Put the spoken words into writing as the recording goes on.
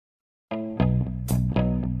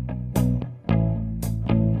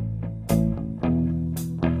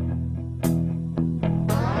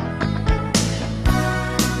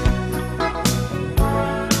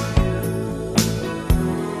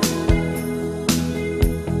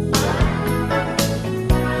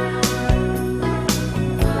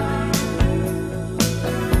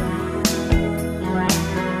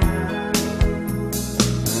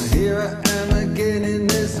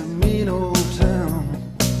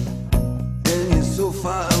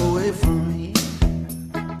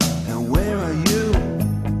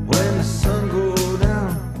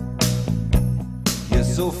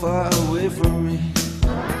far away from me.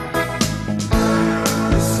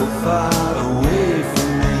 You're so far away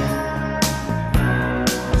from me.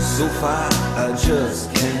 So far I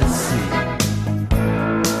just can't see.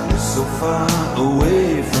 You're so far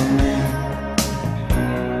away from me.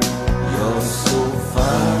 You're so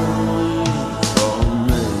far away from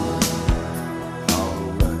me.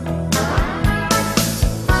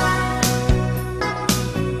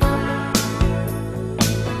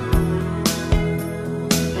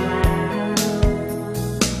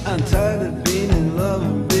 I'm tired of being in love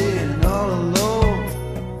and being all alone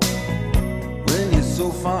when you're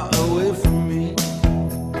so far away from me.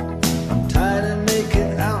 I'm tired of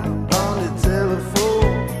making out on the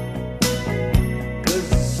telephone 'cause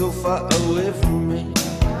you're so far away from me.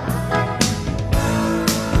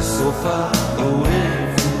 You're so far away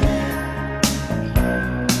from me.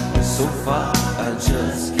 You're so far I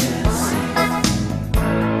just can't see.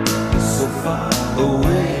 You're so far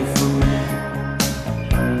away from me.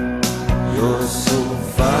 You're so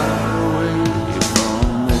far away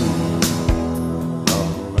from me.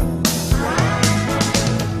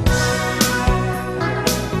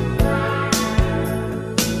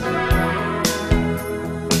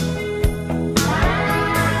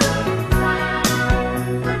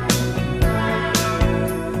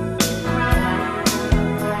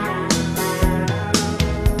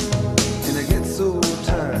 And I get so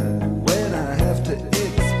tired when I have to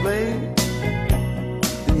explain.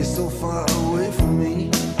 And you're so far away from me.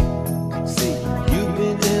 See, you've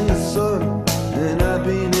been in the sun and I've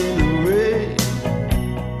been in the rain,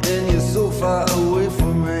 and you're so far away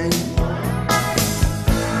from me.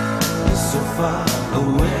 You're so far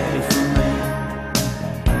away from me.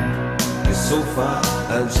 You're so far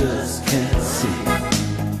I just can't see.